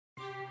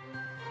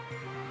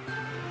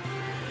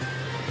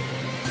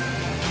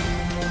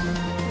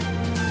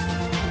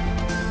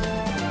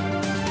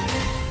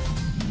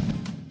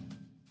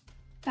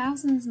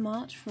Thousands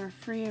march for a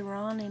free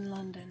Iran in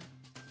London.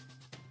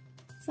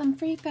 Some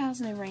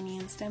 3,000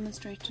 Iranians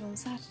demonstrated on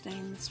Saturday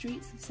in the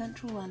streets of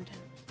central London,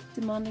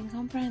 demanding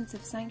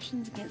comprehensive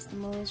sanctions against the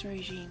mullahs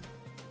regime.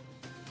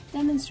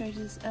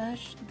 Demonstrators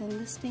urged the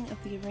listing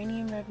of the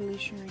Iranian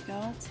Revolutionary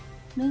Guards,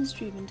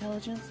 Ministry of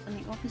Intelligence and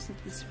the Office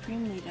of the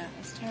Supreme Leader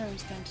as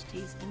terrorist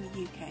entities in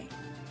the UK,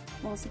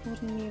 while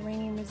supporting the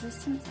Iranian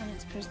resistance and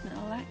its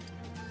president-elect,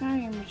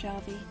 Maryam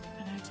Rajavi,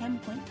 and her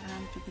 10-point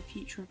plan for the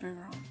future of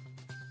Iran.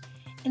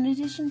 In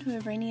addition to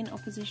Iranian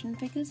opposition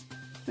figures,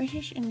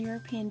 British and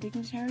European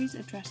dignitaries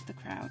addressed the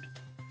crowd.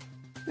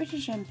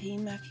 British MP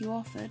Matthew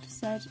Offord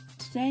said,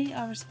 "Today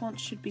our response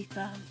should be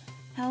firm,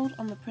 held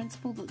on the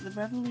principle that the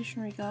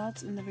Revolutionary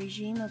Guards and the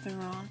regime of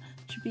Iran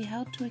should be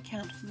held to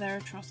account for their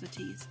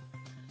atrocities.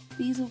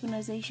 These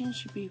organisations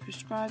should be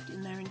proscribed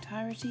in their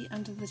entirety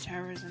under the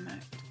Terrorism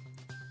Act.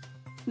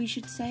 We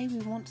should say we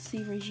want to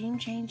see regime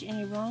change in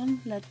Iran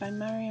led by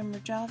Maryam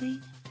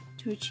Rajavi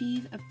to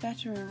achieve a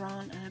better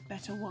Iran and a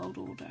better world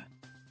order."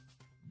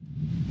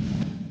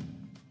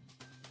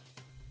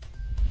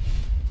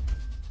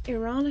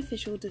 Iran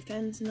official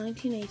defends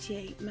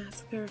 1988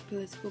 massacre of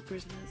political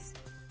prisoners.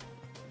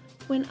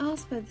 When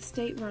asked by the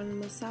state-run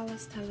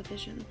Mosallas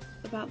television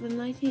about the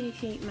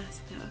 1988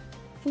 massacre,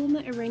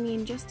 former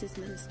Iranian Justice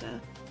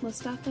Minister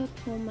Mustafa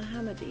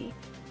Mohammadi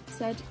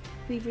said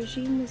the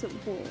regime was at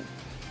war,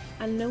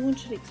 and no one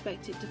should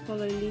expect it to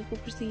follow legal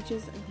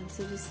procedures and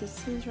consider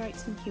citizens'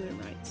 rights and human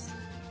rights.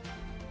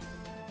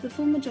 The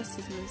former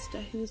Justice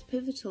Minister, who was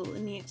pivotal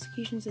in the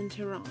executions in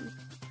Tehran,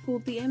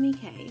 called the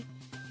MEK,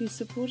 whose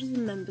supporters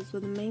and members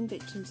were the main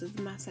victims of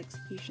the mass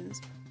executions,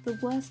 the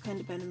worst kind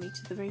of enemy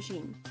to the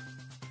regime.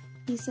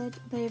 He said,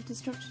 "They have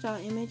destructed our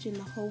image in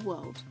the whole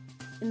world.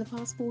 In the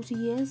past 40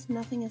 years,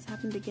 nothing has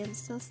happened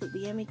against us that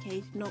the MEK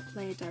did not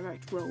play a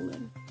direct role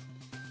in."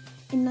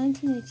 In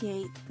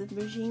 1988, the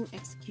regime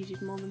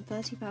executed more than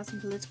 30,000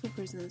 political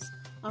prisoners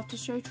after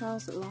show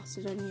trials that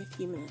lasted only a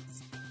few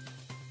minutes.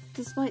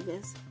 Despite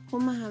this,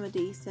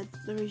 Mohammadi said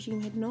that the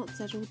regime had not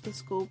settled the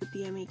score with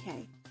the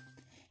MEK.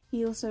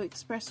 He also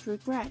expressed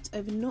regret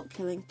over not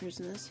killing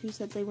prisoners who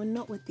said they were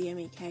not with the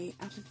MEK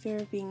out of fear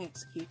of being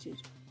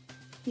executed.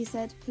 He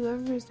said,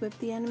 "Whoever is with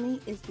the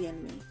enemy is the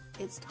enemy.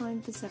 It's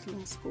time for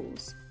settling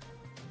scores."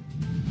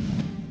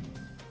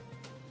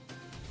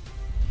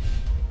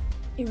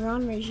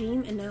 Iran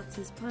regime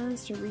announces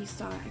plans to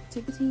restart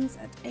activities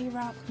at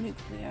Iraq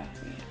nuclear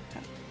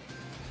reactor.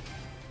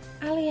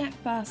 Ali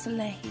Akbar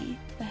Salehi,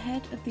 the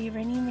head of the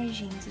Iranian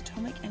regime's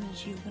atomic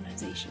energy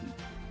organization,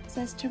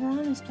 says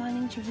Tehran is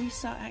planning to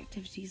restart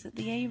activities at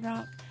the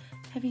Iraq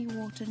heavy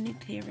water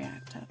nuclear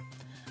reactor,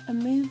 a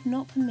move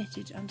not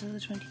permitted under the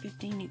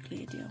 2015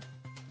 nuclear deal.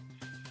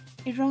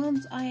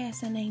 Iran's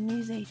ISNA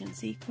news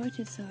agency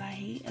quoted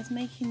Salehi as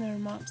making the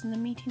remarks in a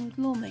meeting with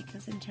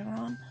lawmakers in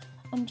Tehran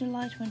on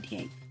July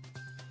 28th.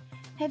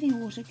 Heavy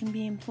water can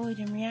be employed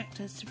in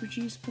reactors to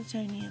produce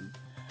plutonium,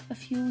 a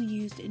fuel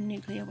used in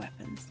nuclear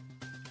weapons.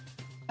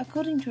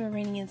 According to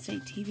Iranian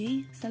state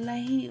TV,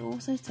 Salehi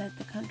also said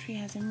the country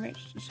has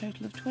enriched a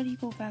total of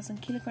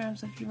 24,000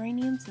 kilograms of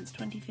uranium since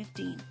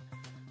 2015,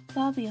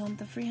 far beyond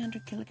the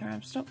 300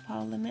 kilogram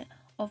stockpile limit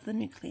of the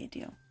nuclear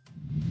deal.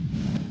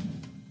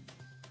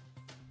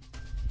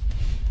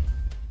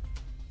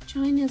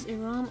 China's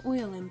Iran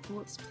oil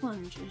imports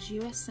plunge as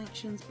US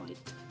sanctions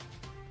bite.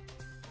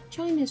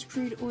 China's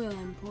crude oil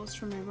imports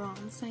from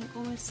Iran sank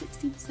almost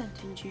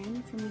 60% in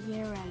June from a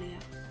year earlier,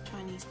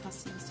 Chinese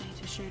customs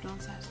data showed on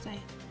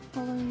Saturday,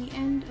 following the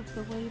end of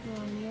the waiver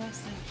on US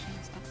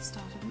sanctions at the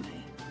start of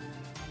May.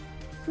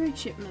 Crude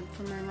shipment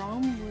from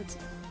Iran was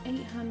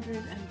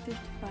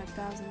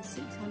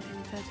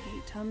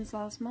 855,638 tons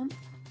last month,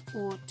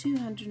 or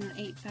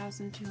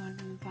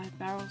 208,205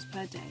 barrels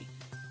per day,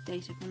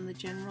 data from the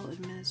General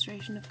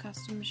Administration of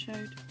Customs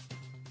showed.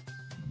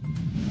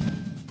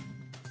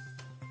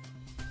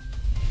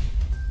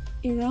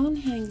 Iran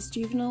hangs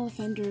juvenile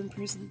offender in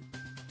prison.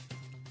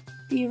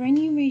 The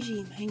Iranian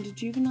regime hanged a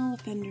juvenile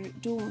offender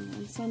at dawn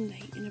on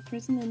Sunday in a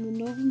prison in the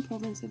northern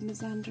province of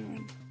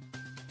Mazandaran.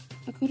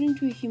 According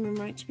to a human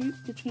rights group,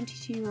 the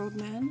 22-year-old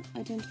man,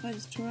 identified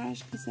as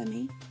Touraj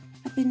Qasemi,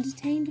 had been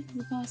detained for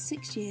the past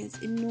 6 years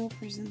in Noor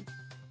prison.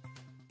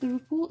 The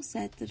report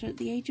said that at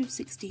the age of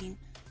 16,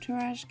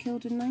 Touraj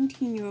killed a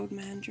 19-year-old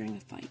man during a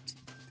fight.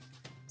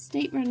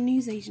 State-run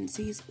news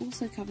agencies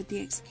also covered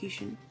the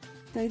execution,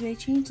 though they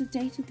changed the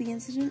date of the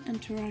incident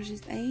and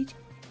Touraj's age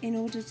in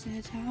order to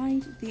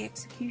hide the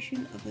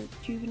execution of a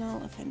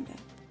juvenile offender.